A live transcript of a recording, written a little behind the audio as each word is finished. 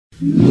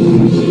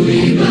Mungu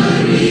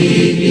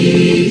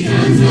ibariki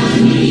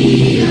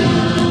Tanzania,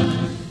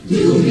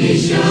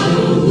 dumisha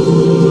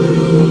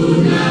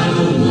uhuru na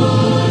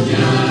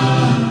umoja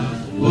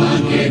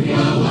wake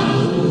kwa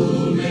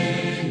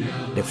waume.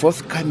 The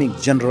forthcoming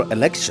general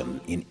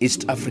election in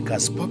East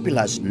Africa's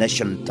populous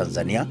nation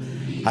Tanzania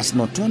has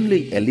not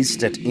only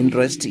elicited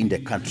interest in the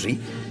country,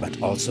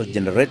 but also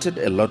generated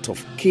a lot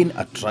of keen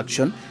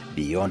attraction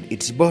beyond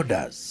its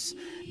borders.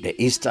 The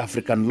East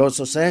African Law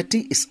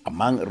Society is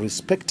among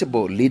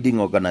respectable leading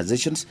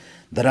organizations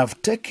that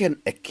have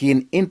taken a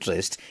keen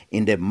interest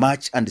in the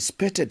much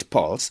anticipated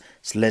polls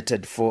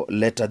slated for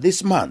later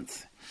this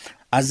month.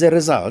 As a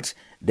result,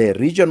 the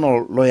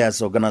Regional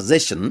Lawyers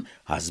Organization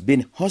has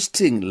been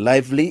hosting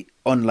lively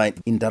online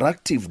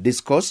interactive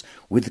discourse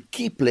with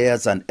key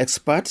players and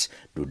experts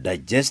to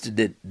digest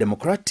the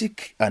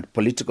democratic and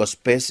political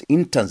space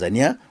in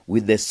Tanzania,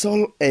 with the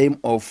sole aim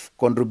of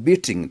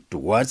contributing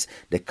towards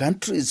the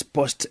country's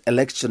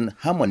post-election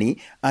harmony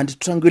and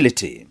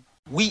tranquility.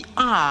 We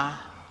are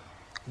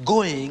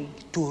going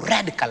to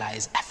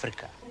radicalize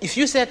Africa. If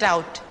you set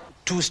out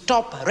to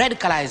stop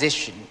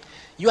radicalization,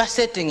 you are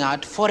setting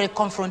out for a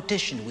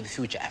confrontation with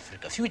future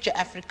Africa. Future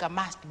Africa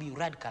must be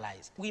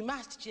radicalized. We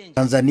must change.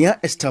 Tanzania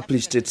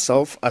established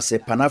itself as a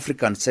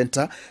Pan-African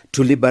center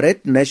to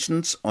liberate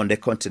nations on the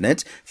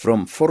continent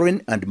from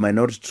foreign and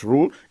minority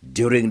rule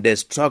during the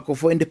struggle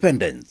for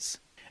independence.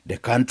 The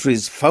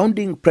country's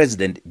founding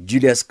president,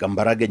 Julius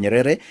Kambarage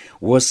Nyerere,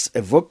 was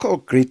a vocal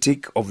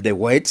critic of the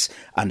whites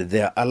and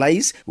their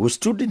allies who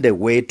stood in the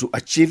way to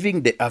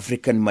achieving the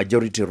African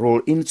majority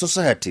role in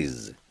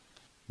societies.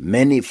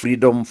 Many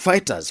freedom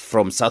fighters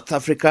from South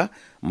Africa,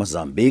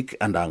 Mozambique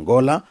and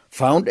Angola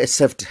found a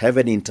safe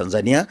haven in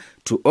Tanzania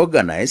to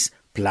organize,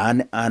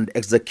 plan and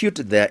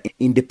execute their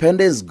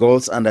independence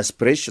goals and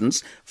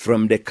aspirations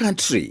from the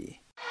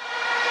country.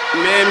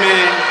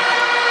 Mimi,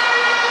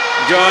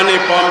 John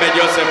Pombe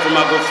Joseph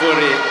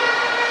Magufuli,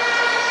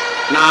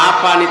 na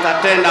hapa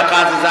nitatenda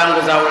kazi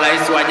zangu za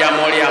urais wa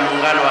Jamhuri ya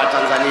Muungano wa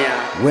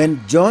Tanzania. When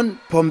John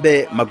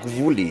Pombe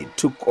Magufuli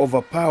took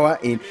over power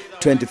in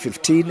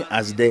 2015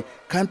 as the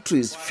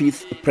country's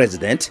fifth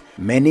president,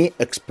 many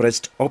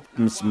expressed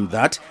optimism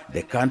that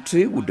the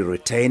country would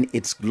retain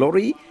its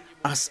glory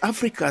as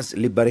Africa's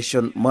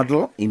liberation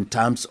model in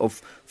terms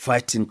of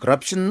fighting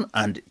corruption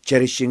and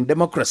cherishing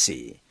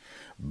democracy.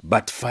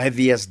 But 5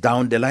 years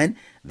down the line,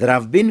 there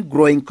have been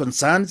growing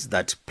concerns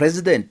that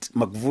President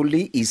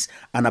Magufuli is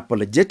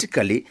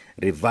unapologetically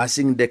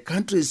reversing the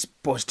country's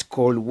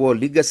post-Cold War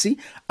legacy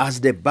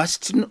as the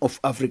bastion of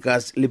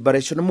Africa's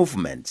liberation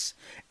movements,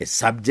 a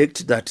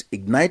subject that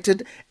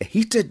ignited a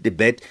heated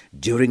debate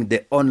during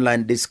the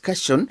online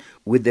discussion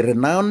with the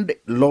renowned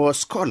law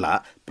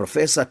scholar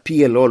Professor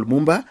P.L.O.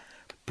 Lumumba,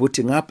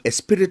 putting up a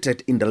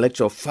spirited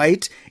intellectual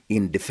fight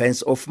in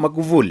defense of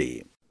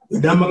Magufuli.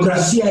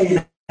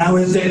 Demokrasia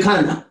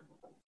inawezekana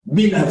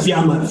bila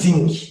vyama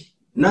vingi,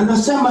 na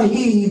nasema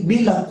hii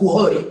bila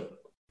kuhori.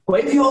 Kwa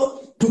hivyo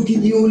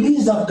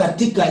tukijiuliza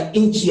katika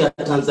nchi ya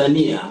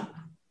Tanzania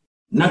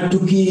na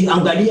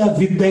tukiangalia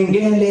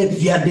vipengele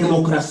vya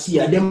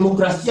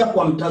demokrasia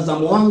kwa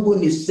mtazamo wangu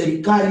ni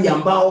serikali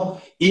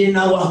ambao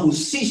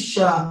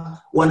inawahusisha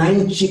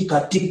wananchi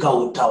katika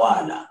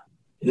utawala.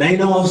 Na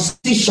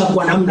inawahusisha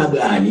kwa namna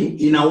gani?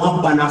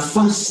 Inawapa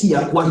nafasi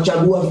ya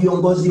kuwachagua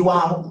viongozi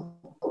wao,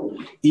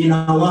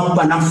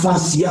 inawapa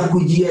nafasi ya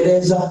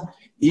kujieleza,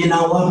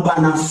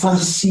 inawapa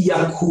nafasi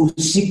ya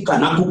kuhusika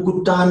na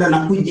kukutana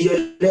na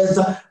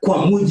kujieleza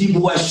kwa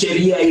mujibu wa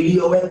sheria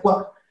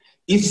iliyowekwa.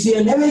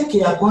 Isieleweke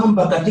ya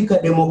kwamba katika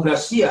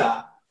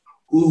demokrasia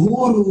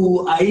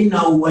uhuru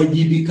haina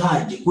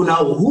uwajibikaji.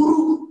 Kuna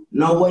uhuru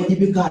na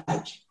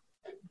uwajibikaji.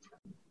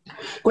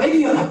 Kwa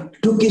hivyo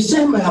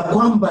tukisema ya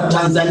kwamba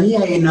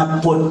Tanzania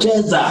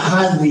inapoteza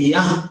hadhi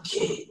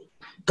yake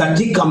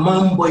katika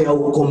mambo ya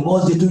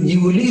ukombozi,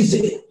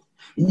 tujiulize,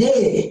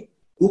 je,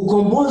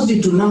 ukombozi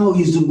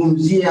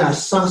tunaoizungumzia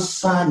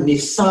sasa ni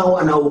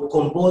sawa na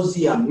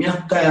ukombozi ya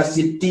miaka ya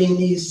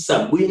 60,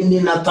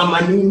 70 na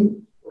 80?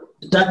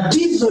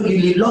 Tatizo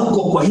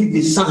lililoko kwa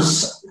hivi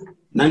sasa,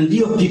 na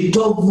ndio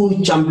kitovu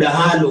cha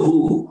mdahalo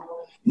huu,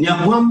 ni ya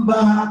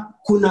kwamba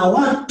kuna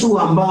watu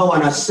ambao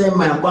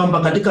wanasema ya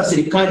kwamba katika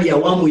serikali ya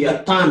awamu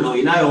ya 5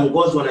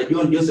 inayoongozwa na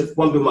John Joseph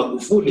Pombe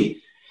Magufuli,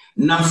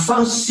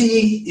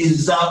 nafasi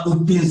za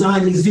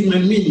upinzani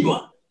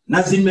zimeminywa,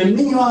 na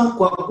zimeminywa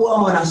kwa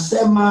kuwa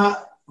wanasema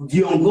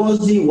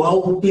viongozi wa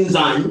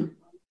upinzani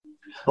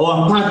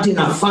hawapati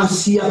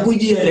nafasi ya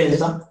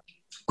kujieleza.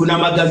 Kuna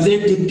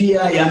magazeti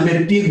pia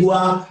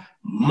yamepigwa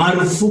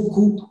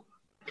marufuku,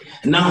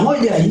 na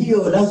hoja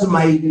hiyo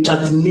lazima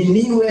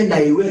itathminiwe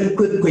na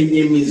iwekwe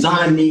kwenye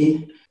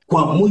mizani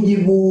kwa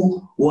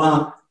mujibu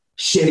wa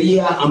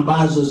sheria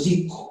ambazo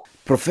ziko.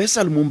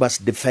 Professor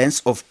Lumumba's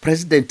defense of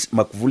President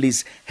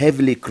Magufuli's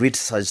heavily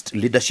criticized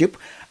leadership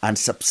and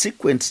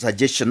subsequent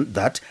suggestion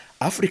that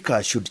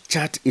Africa should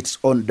chart its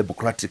own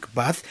democratic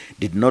path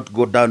did not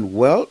go down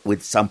well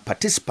with some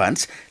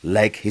participants,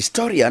 like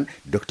historian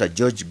Dr.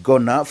 George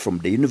Gona from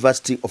the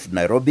University of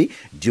Nairobi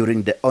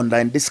during the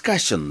online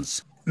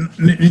discussions.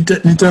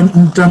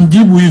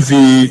 Nitamjibu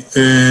hivi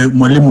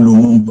Mwalimu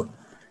Lumumba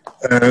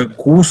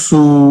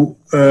kuhusu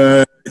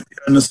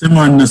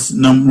anasema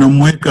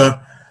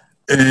namweka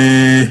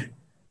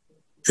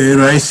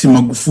Rais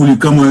Magufuli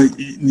kama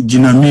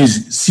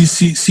jinamizi.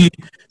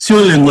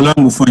 Sio lengo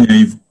langu kufanya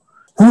hivyo.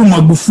 Huyu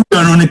Magufuli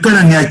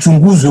anaonekana ni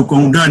achunguzwe kwa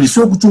undani,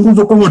 sio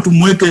kuchunguzwa kwamba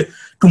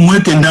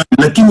tumweke ndani,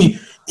 lakini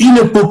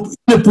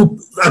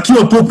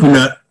akiwa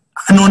popular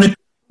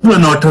anaonekana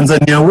na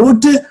Watanzania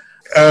wote.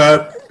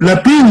 La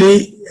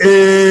pili,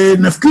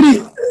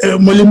 nafikiri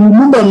Mwalimu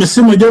Lumumba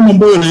amesema jambo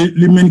ambalo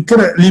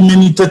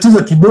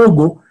limenitatiza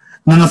kidogo,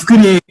 na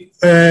nafikiri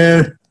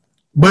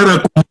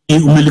Baraka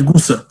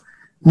umeligusa,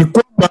 ni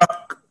kwamba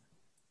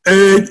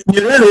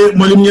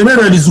Mwalimu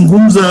Nyerere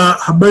alizungumza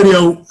habari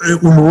ya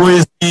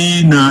ulowezi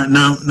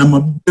na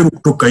mabeberu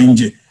kutoka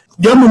nje.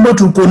 Jambo ambalo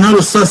tuko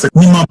nalo sasa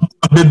ni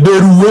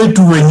mabeberu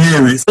wetu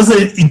wenyewe. Sasa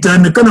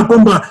itaonekana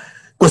kwamba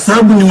kwa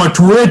sababu ni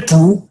watu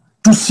wetu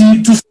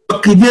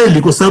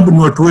tusiwakejeli kwa sababu ni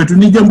watu wetu.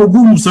 Ni jambo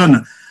gumu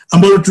sana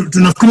ambalo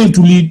tunafikiri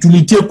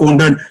tulitia kwa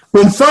undani.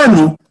 Kwa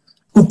mfano,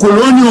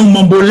 ukoloni wa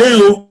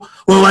mamboleo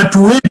wa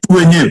watu wetu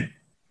wenyewe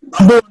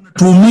ambao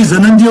wanatuumiza,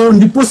 na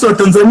ndiposa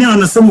Watanzania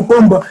wanasema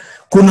kwamba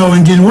kuna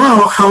wengine wao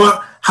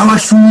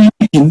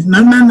hawashughuliki,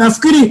 na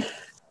nafikiri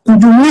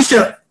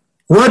kujumuisha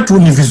watu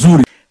ni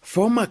vizuri.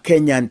 Former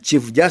Kenyan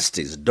Chief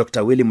Justice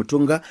Dr. Willy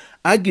Mutunga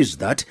argues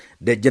that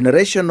the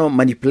generational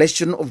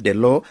manipulation of the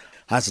law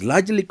has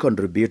largely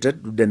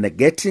contributed to the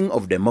negating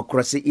of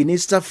democracy in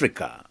East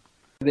Africa.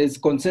 There's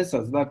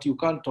consensus that you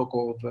can't talk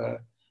of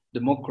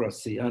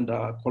democracy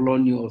under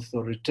colonial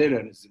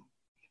authoritarianism.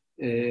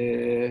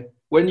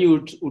 When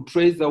you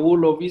trace the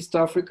whole of East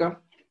Africa,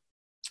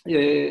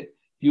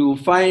 you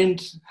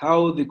find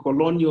how the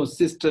colonial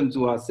systems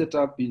were set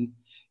up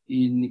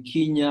in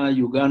Kenya,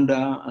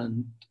 Uganda,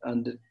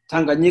 and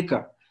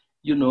Tanganyika.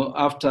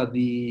 After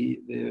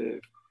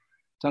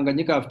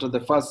Tanganyika after the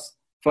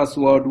First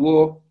World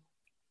War,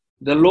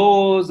 the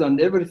laws and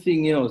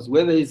everything else,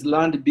 whether it's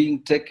land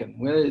being taken,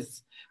 whether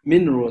it's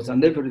minerals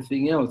and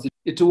everything else,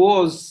 it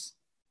was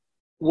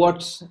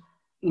what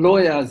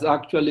lawyers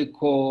actually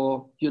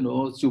call,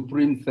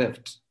 supreme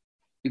theft.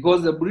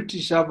 Because the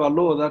British have a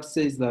law that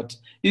says that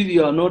if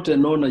you are not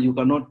an owner, you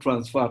cannot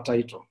transfer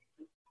title.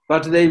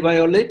 But they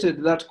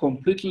violated that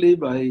completely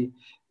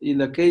in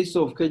the case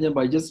of Kenya,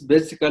 by just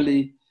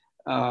basically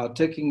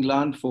taking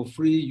land for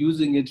free,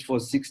 using it for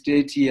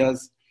 68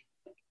 years.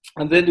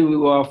 And then we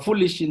were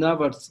foolish enough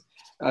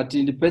at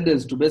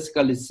independence to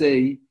basically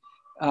say,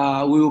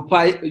 you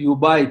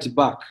buy it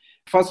back.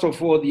 First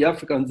of all, the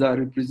Africans are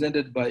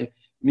represented by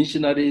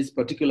missionaries,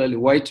 particularly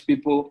white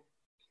people.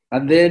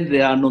 And then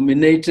they are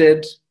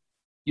nominated,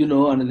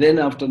 and then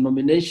after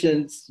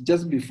nominations,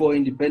 just before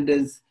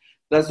independence,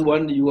 that's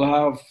when you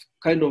have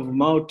kind of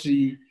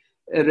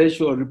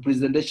multi-racial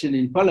representation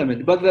in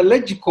parliament. But the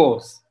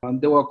legicals, and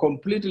they were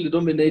completely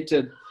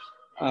dominated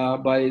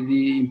by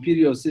the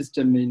imperial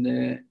system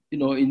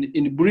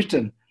in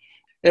Britain.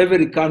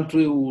 Every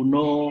country will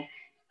know,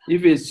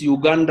 if it's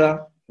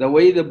Uganda, the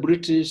way the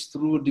British,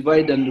 through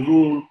divide and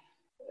rule,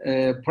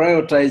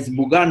 prioritize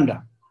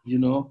Buganda,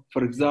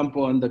 for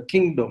example, and the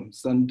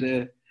kingdoms.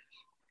 And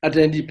at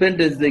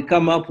independence, they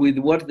come up with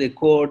what they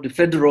call the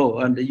federal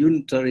and the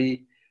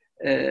unitary,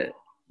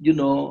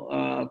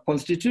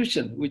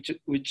 constitution, which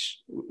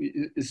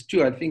is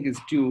still, I think, is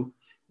still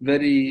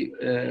very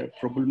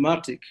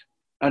problematic.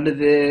 And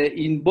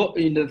in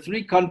the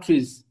three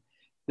countries,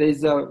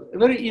 there's a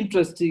very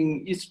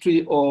interesting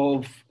history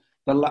of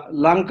the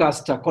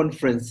Lancaster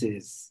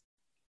conferences.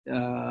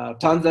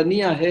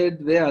 Tanzania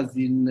had theirs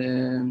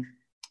in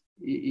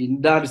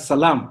Dar es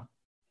Salaam,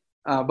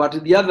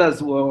 but the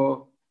others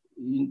were,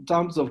 in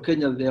terms of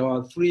Kenya, there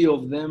were three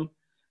of them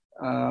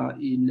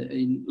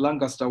in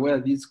Lancaster, where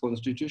these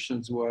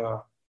constitutions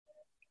were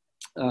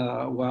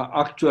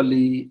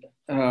actually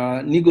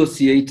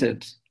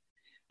negotiated.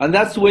 And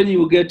that's when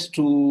you get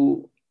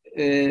to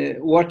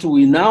what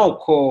we now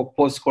call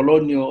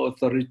post-colonial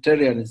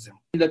authoritarianism.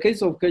 In the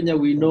case of Kenya,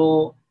 we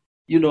know,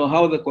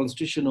 how the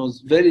constitution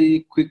was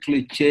very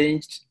quickly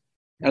changed,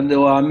 and there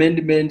were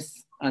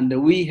amendments, and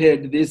we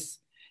had this,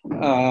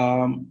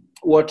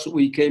 what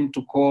we came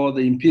to call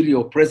the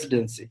imperial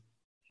presidency,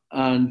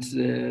 and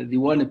the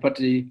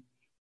one-party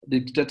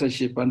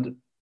dictatorship. And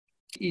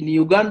in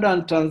Uganda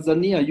and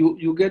Tanzania,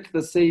 you get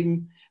the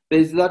same.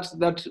 There's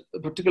that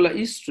particular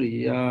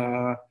history.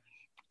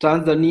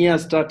 Tanzania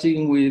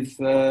starting with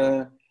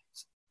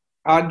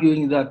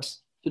arguing that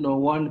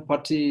one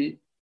party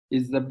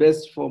is the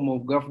best form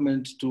of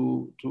government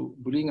to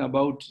bring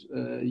about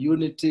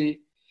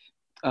unity,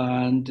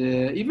 and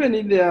even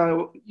in their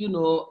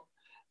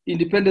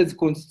independence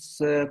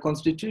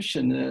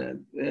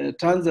constitution,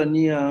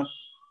 Tanzania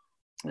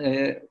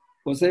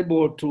was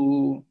able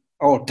to,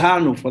 or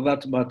TANU for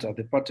that matter,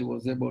 the party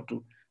was able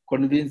to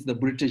convince the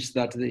British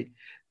that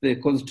the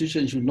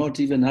constitution should not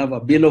even have a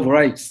Bill of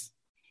Rights.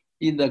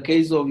 In the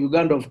case of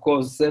Uganda, of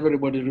course,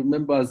 everybody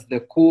remembers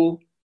the coup,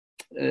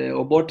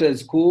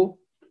 Obote's coup,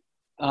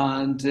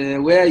 and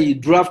where he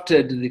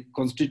drafted the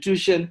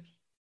constitution,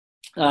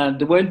 And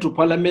they went to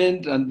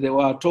parliament and they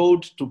were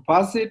told to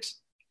pass it.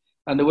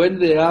 And when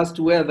they asked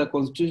where the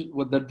constitution,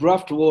 what the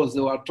draft was,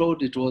 they were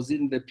told it was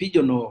in the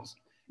pigeonholes.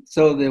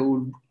 So they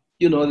would,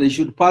 they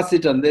should pass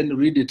it and then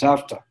read it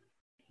after.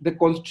 The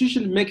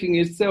constitution making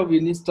itself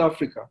in East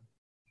Africa,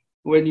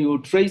 when you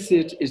trace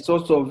it, it's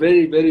also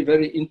very, very,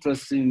 very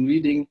interesting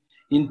reading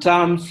in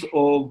terms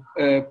of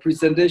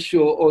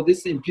presidential or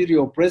this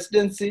imperial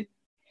presidency.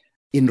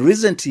 In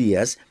recent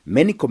years,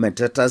 many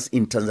commentators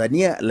in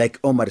Tanzania, like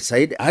Omar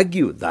Said,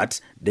 argue that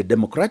the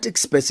democratic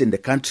space in the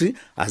country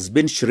has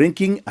been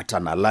shrinking at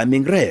an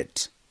alarming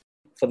rate.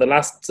 For the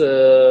last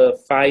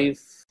 5,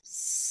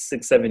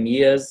 6, 7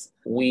 years,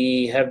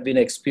 we have been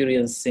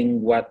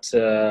experiencing what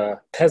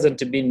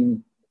hasn't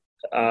been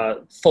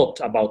thought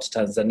about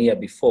Tanzania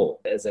before,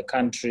 as a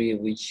country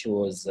which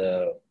was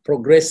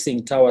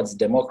progressing towards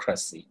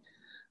democracy.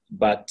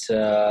 But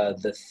there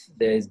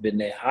has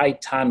been a high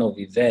ton of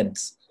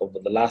events over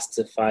the last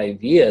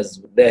 5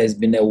 years. There has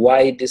been a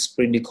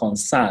widespread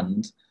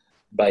concern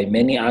by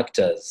many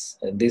actors.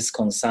 And these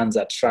concerns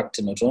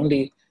attract not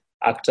only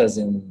actors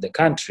in the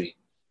country,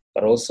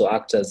 but also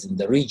actors in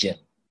the region.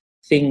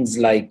 Things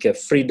like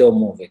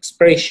freedom of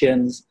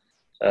expressions,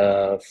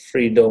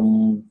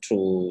 freedom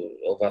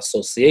of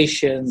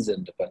associations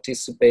and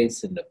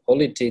participates in the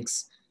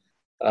politics,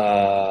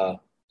 the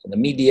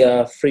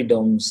media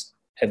freedoms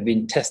have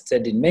been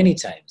tested in many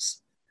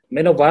times.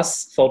 Many of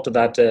us thought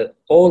that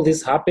all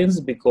this happens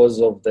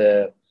because of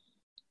the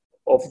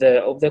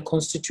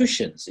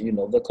constitutions.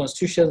 The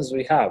constitutions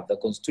we have. The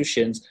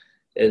constitutions,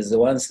 as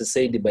once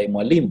said by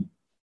Mwalimu,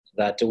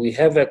 that we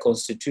have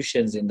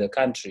constitutions in the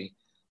country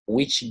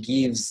which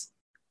gives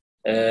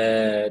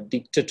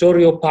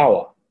dictatorial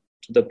power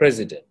to the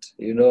president.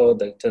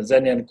 The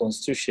Tanzanian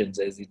constitutions,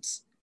 as it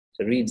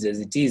reads, as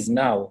it is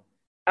now,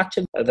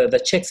 actually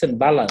the checks and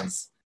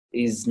balance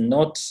is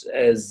not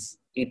as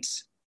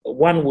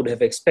one would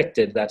have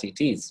expected that it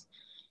is.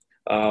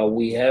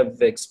 We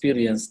have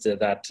experienced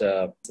that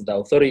the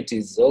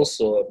authorities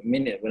also,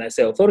 when I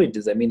say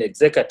authorities, I mean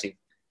executive,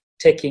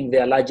 taking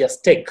their larger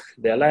stake,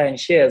 their lion's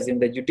shares in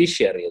the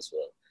judiciary as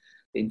well.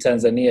 In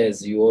Tanzania,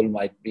 as you all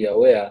might be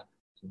aware,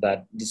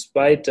 that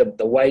despite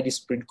the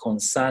widespread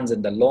concerns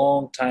and the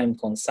long-time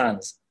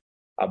concerns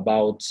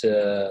about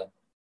the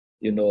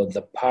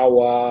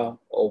power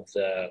of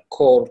the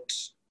court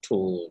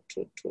to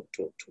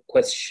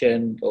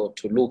question or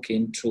to look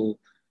into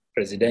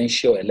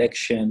presidential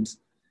elections,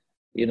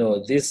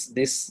 this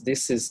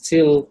is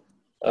still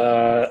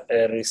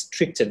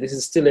restricted. This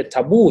is still a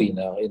taboo in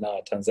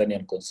our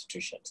Tanzanian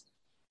constitutions.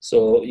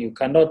 So you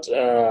cannot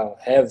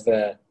have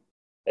a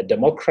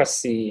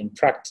democracy in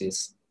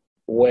practice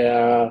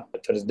where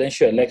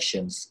presidential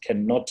elections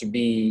cannot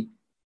be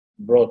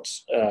brought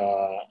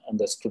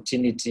under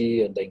scrutiny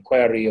and the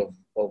inquiry of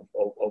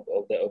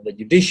the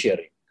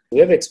judiciary. We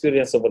have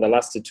experienced over the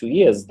last 2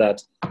 years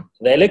that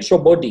the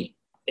electoral body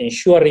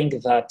ensuring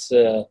that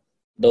the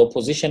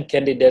opposition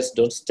candidates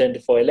don't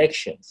stand for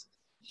elections.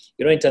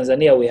 In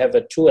Tanzania, we have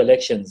 2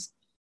 elections,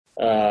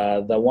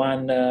 the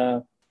one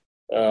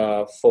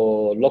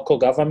for local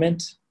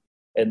government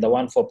and the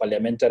one for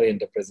parliamentary and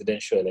the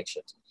presidential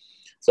elections.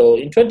 So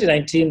in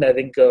 2019, I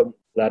think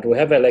that we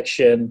have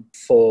election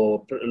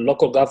for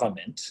local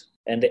government,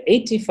 and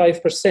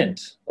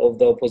 85% of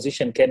the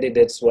opposition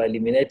candidates were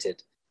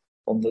eliminated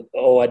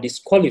or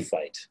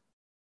disqualified.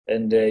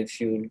 And if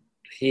you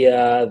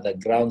hear the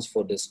grounds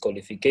for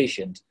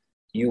disqualification,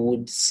 you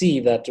would see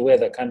that where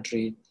the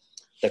country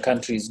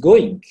is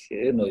going.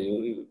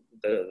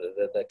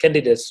 The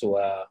candidates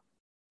were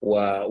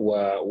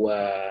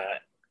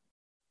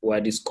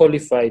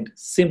disqualified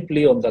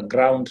simply on the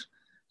ground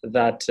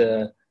that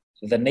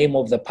the name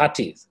of the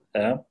parties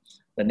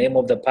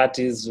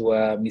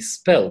were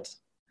misspelled.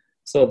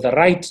 So the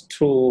right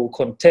to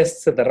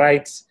contest, the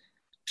right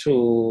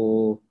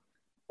to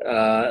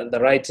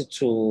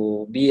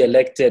be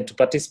elected, to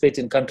participate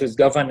in country's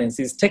governance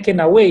is taken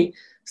away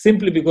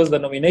simply because the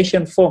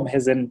nomination form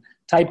has a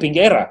typing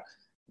error.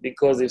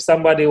 Because if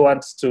somebody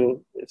wants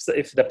to,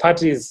 if the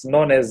party is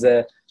known as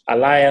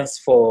Alliance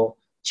for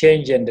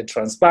Change and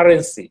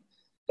Transparency,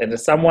 and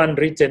someone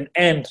written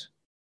 "and"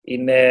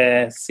 in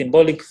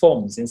symbolic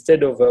forms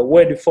instead of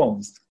word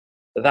forms,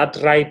 that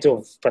right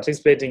of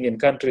participating in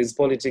country's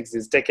politics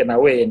is taken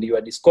away and you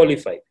are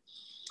disqualified.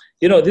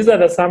 These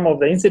are some of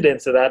the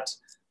incidents that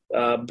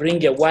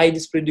bring a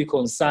widespread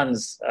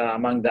concerns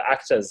among the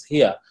actors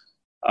here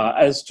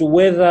as to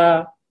where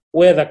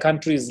the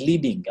country is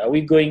leading. Are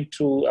we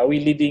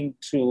leading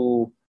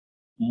to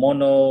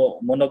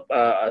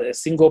a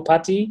single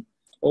party,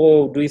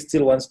 or do we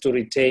still want to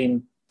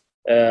retain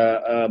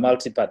a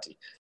multi-party?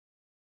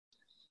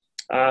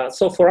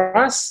 So for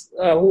us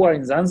who are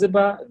in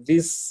Zanzibar,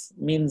 this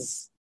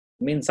means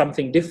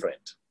something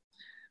different.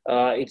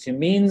 It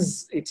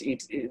means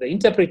the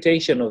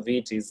interpretation of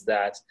it is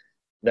that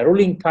the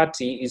ruling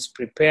party is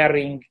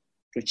preparing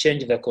to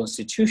change the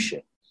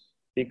constitution,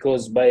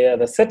 because by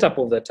the setup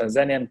of the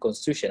Tanzanian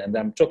constitution, and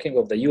I'm talking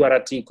of the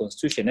URT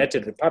constitution,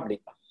 United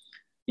Republic,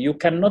 you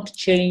cannot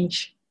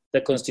change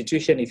the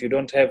constitution if you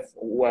don't have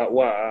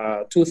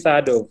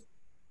 2/3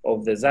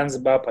 of the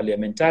Zanzibar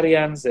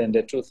parliamentarians and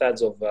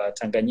 2/3 of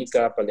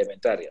Tanganyika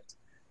parliamentarians.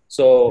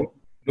 So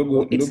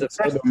it's the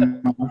first.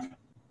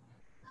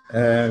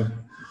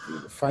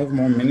 5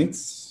 more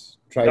minutes.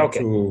 Try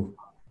to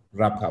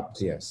wrap up.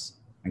 Yes.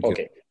 Thank you.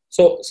 Okay.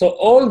 So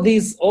all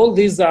these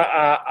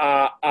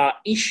are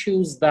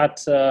issues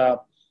that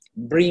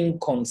bring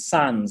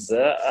concerns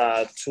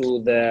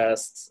to the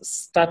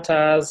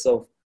status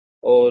of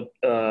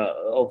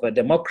a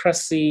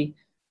democracy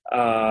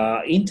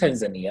in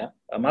Tanzania,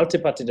 a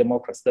multi-party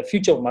democracy, the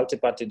future of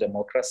multi-party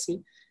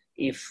democracy.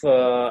 If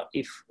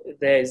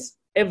there is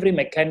every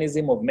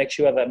mechanism of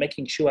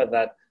making sure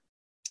that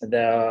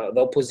the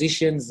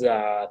oppositions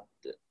are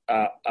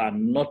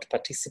not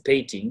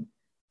participating,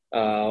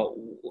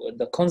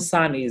 the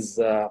concern is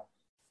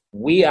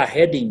we are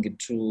heading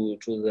to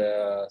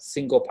the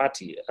single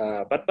party.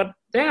 But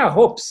there are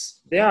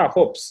hopes. There are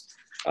hopes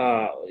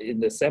in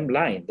the same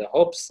line. The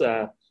hopes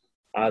are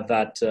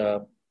that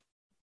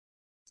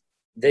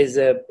there's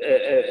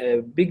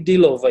a big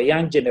deal of a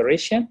young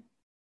generation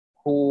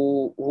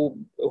who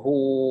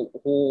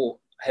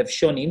have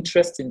shown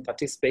interest in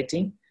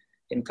participating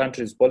in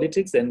country's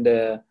politics, and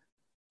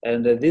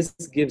this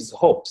gives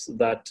hopes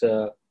that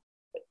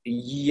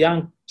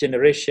young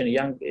generation,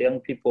 young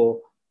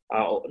people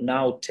are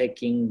now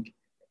taking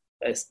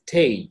a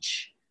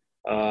stage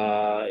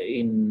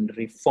in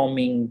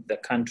reforming the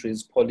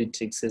country's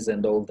politics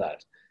and all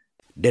that.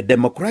 The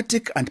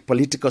democratic and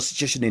political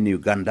situation in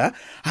Uganda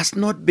has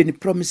not been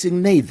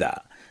promising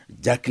neither.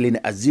 Jacqueline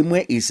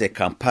Azimwe is a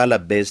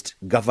Kampala-based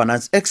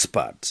governance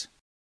expert.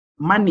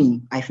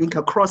 Money, I think,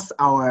 across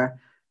our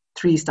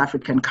 3 East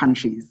African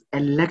countries,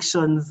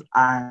 elections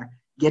are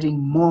getting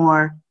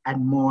more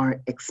and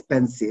more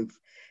expensive.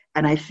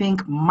 And I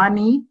think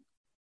money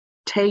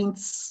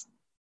taints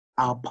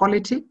our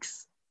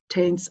politics,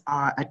 taints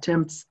our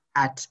attempts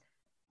at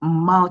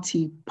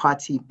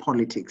multi-party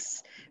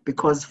politics,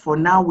 because for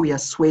now we are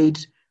swayed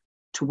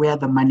to where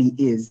the money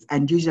is.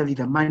 And usually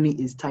the money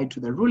is tied to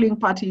the ruling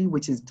party,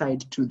 which is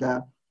tied to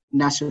the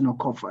national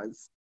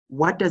coffers.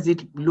 What does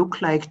it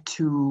look like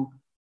to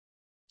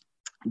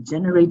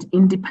generate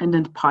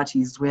independent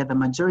parties where the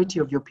majority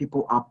of your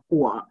people are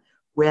poor,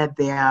 where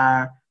they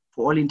are,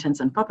 for all intents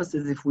and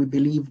purposes, if we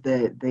believe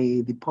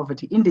the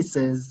poverty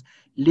indices,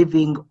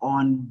 living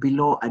on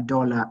below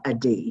 $1 a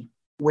day,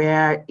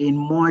 where in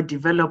more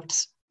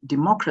developed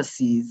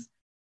democracies,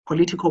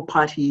 political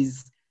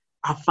parties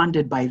are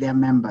funded by their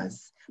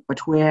members, but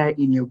where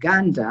in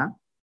Uganda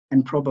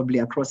and probably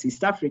across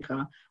East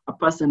Africa, a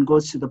person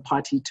goes to the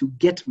party to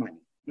get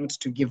money, not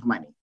to give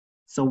money.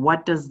 So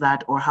what does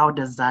that, or how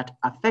does that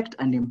affect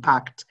and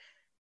impact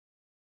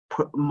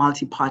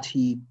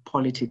multi-party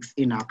politics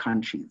in our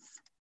countries?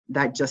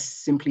 That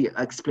just simply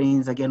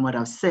explains again what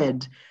I've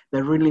said.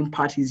 The ruling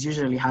parties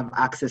usually have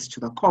access to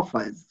the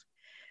coffers.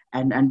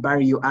 And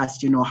Barry, you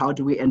asked, how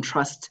do we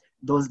entrust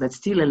those that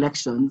steal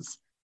elections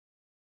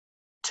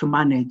to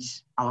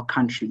manage our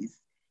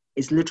countries?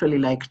 It's literally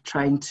like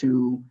trying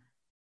to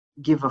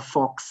give a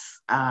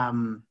fox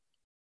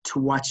to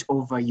watch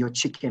over your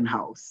chicken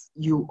house.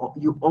 You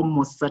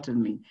almost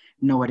certainly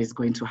know what is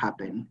going to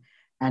happen.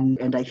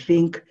 And I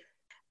think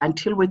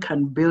until we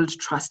can build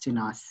trust in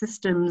our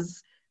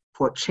systems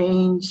for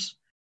change,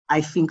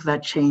 I think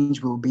that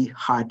change will be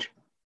hard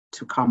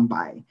to come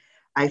by.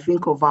 I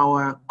think of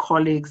our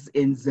colleagues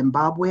in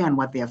Zimbabwe and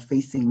what they are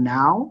facing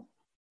now.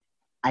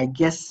 I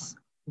guess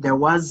there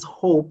was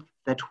hope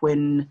that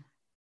when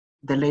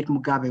the late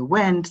Mugabe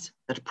went,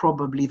 that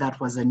probably that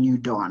was a new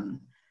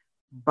dawn.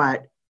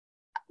 But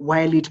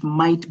while it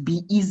might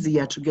be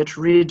easier to get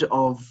rid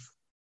of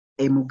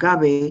a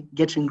Mugabe,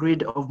 getting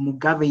rid of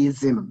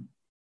Mugabeism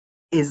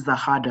is the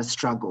harder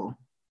struggle.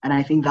 And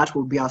I think that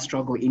will be our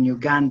struggle in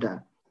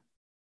Uganda.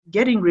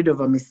 Getting rid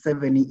of a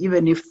Museveni,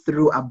 even if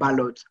through a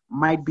ballot,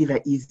 might be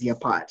the easier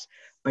part.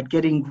 But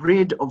getting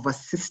rid of a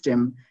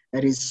system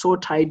that is so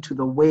tied to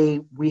the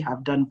way we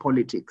have done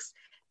politics,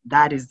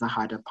 that is the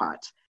harder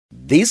part.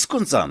 These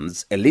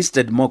concerns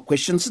elicited more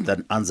questions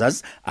than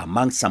answers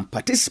among some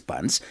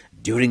participants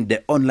during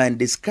the online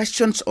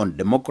discussions on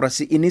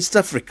democracy in East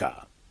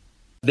Africa.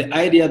 The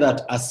idea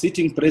that a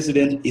sitting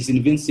president is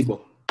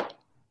invincible,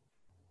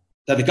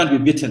 that they can't be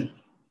beaten.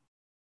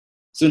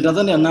 So in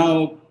Tanzania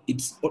now,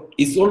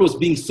 it's always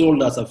being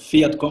sold as a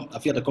fiat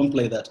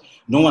accompli that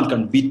no one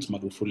can beat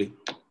Magufuli.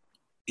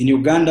 In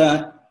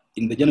Uganda,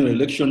 in the general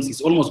elections,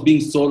 it's almost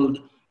being sold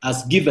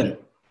as given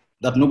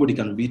that nobody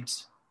can beat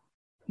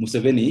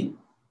Museveni,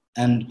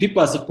 and people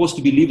are supposed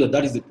to believe that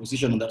that is the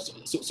position, and that,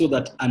 so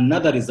that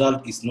another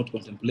result is not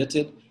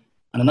contemplated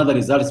and another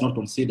result is not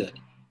considered.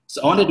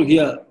 So I wanted to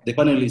hear the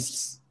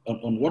panelists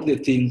on what they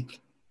think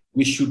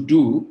we should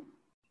do.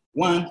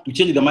 One, to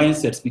change the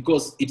mindsets,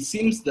 because it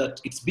seems that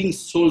it's being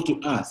sold to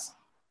us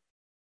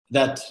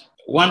that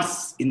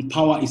once in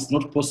power is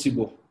not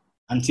possible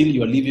until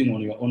you are living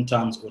on your own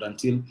terms or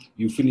until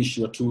you finish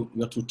your two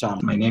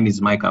terms. My name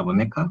is Mike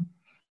Aboneka.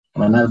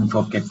 I'm an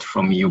advocate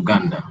from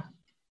Uganda.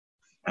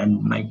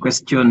 And my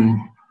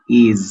question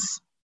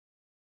is,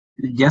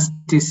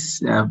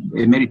 Justice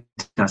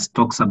Emeritus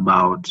talks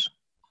about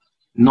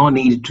no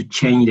need to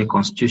change the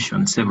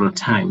constitution several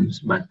times,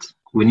 but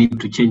we need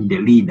to change the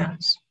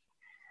leaders.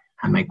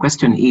 And my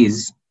question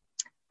is,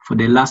 for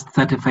the last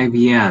 35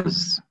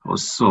 years or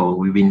so,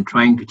 we've been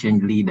trying to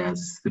change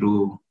leaders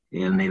through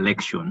an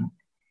election,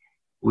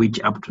 which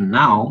up to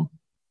now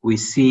we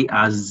see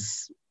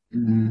as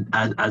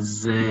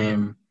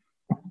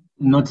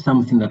not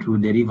something that will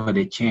deliver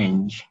the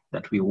change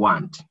that we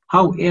want.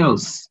 How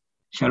else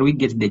shall we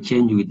get the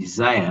change we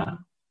desire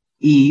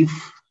if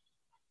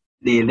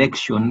the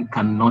election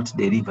cannot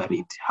deliver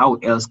it? How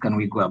else can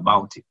we go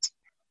about it?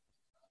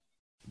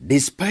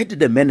 Despite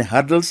the many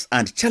hurdles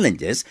and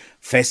challenges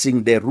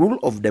facing the rule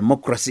of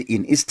democracy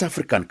in East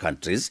African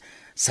countries,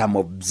 some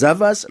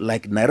observers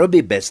like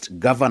Nairobi-based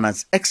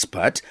governance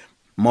expert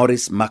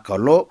Maurice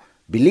Makolo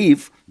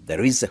believe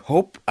there is a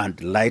hope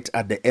and light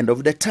at the end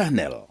of the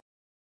tunnel.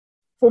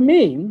 For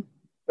me,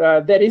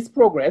 there is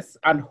progress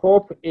and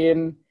hope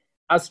in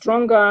a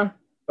stronger,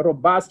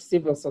 robust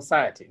civil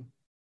society,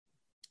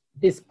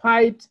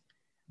 despite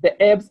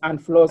the ebbs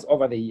and flows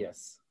over the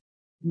years.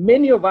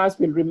 Many of us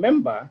will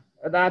remember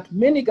that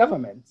many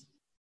governments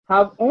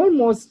have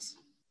almost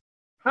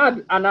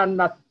had an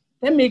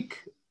anathemic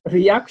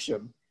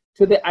reaction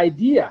to the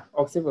idea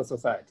of civil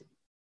society.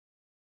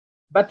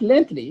 But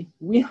lately,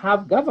 we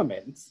have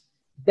governments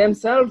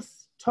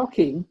themselves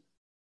talking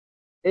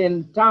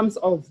in terms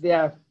of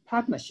their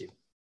partnership,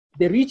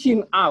 the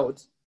reaching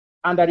out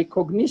and a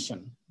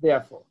recognition,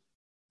 therefore,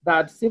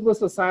 that civil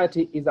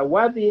society is a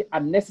worthy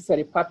and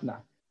necessary partner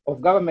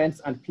of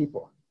governments and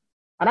people.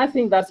 And I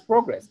think that's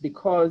progress,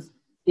 because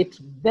it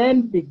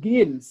then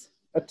begins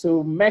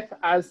to make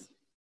us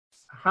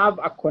have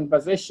a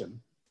conversation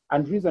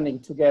and reasoning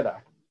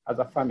together as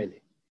a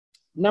family.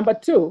 Number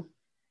two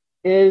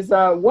is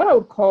what I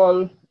would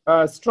call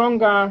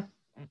stronger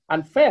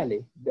and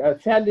fairly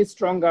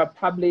stronger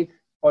public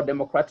or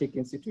democratic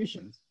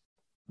institutions.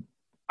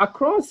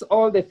 Across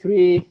all the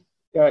three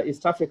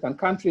East African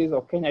countries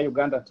of Kenya,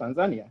 Uganda,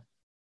 Tanzania,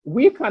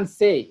 we can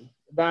say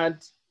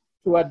that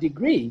to a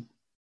degree,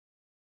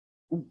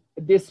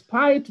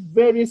 despite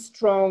very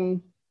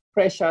strong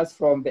pressures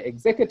from the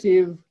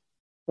executive,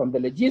 from the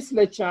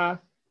legislature,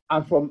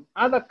 and from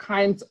other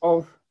kinds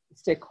of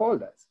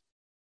stakeholders,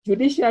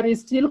 judiciaries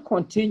still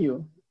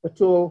continue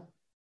to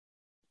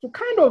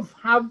kind of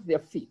have their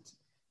feet.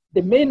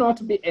 They may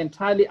not be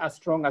entirely as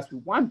strong as we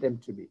want them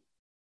to be,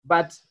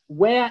 but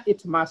where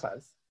it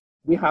matters,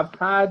 we have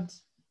had,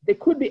 they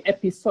could be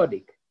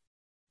episodic,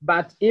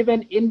 but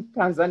even in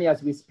Tanzania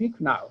as we speak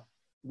now,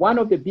 one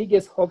of the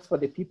biggest hopes for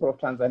the people of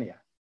Tanzania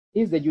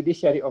is the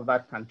judiciary of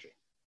that country.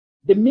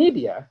 The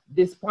media,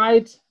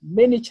 despite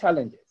many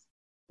challenges,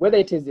 whether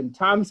it is in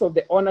terms of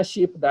the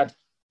ownership that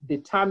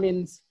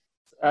determines,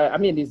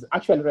 is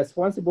actually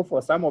responsible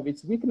for some of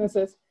its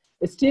weaknesses,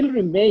 it still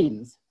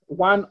remains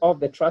one of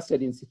the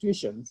trusted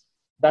institutions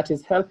that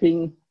is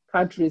helping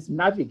countries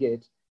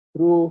navigate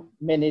through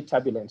many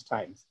turbulent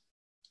times.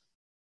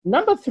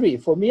 Number three,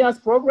 for me as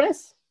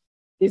progress,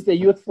 is the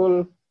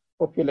youthful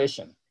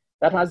population.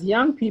 That as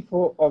young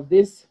people of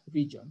this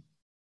region,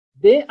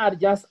 they are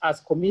just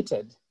as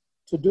committed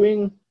to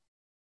doing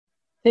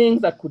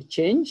things that could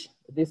change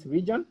this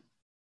region,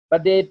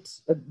 but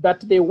that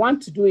they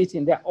want to do it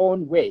in their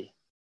own way.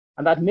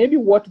 And that maybe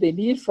what they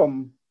need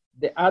from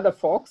the other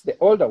folks, the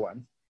older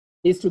ones,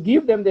 is to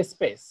give them the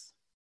space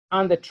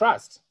and the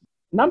trust.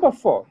 Number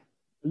four,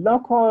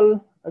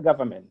 local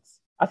governments.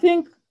 I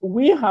think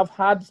we have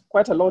had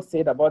quite a lot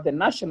said about the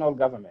national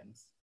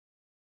governments.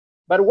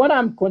 But what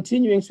I'm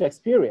continuing to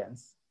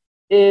experience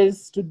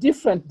is, to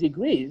different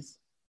degrees,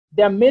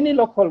 there are many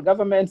local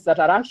governments that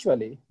are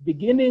actually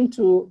beginning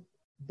to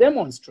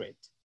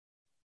demonstrate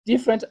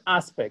different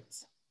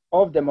aspects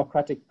of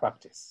democratic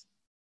practice.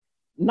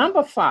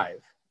 Number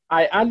five,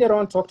 I earlier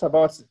on talked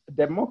about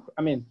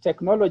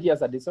technology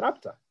as a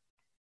disruptor.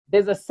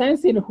 There's a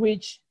sense in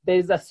which there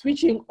is a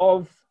switching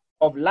of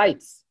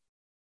lights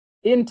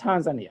in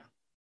Tanzania.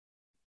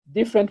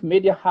 Different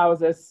media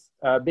houses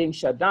being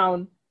shut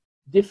down,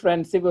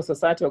 different civil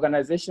society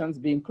organizations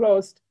being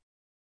closed.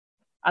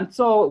 And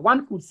so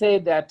one could say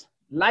that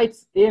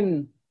lights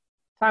in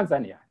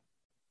Tanzania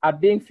are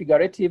being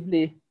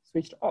figuratively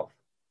switched off.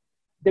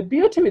 The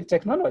beauty with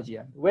technology,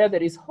 where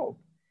there is hope,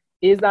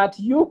 is that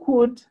you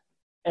could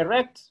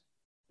erect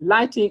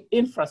lighting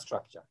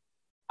infrastructure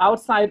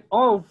outside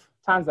of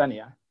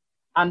Tanzania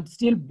and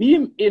still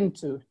beam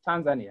into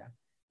Tanzania,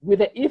 with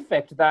the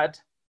effect that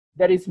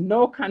there is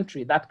no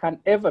country that can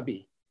ever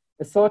be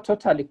so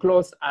totally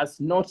closed as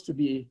not to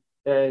be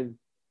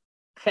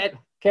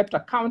kept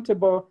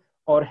accountable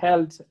or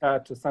held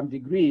to some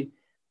degree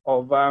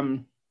of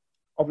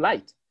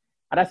light.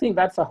 And I think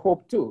that's a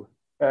hope too,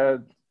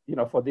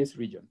 for this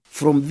region.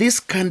 From these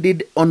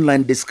candid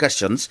online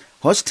discussions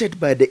hosted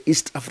by the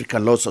East Africa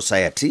Law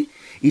Society,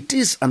 it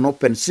is an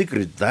open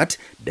secret that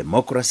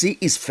democracy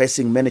is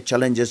facing many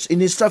challenges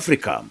in East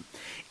Africa.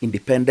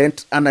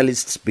 Independent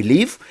analysts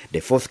believe the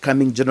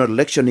forthcoming general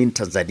election in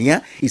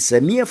Tanzania is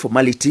a mere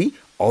formality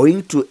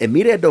owing to a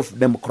myriad of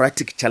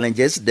democratic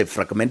challenges the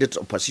fragmented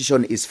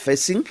opposition is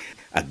facing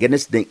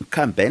against the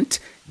incumbent,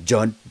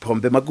 John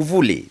Pombe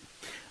Magufuli.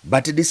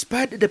 But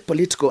despite the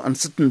political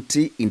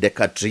uncertainty in the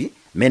country,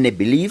 many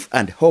believe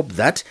and hope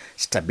that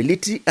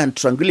stability and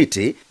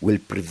tranquility will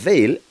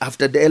prevail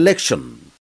after the election.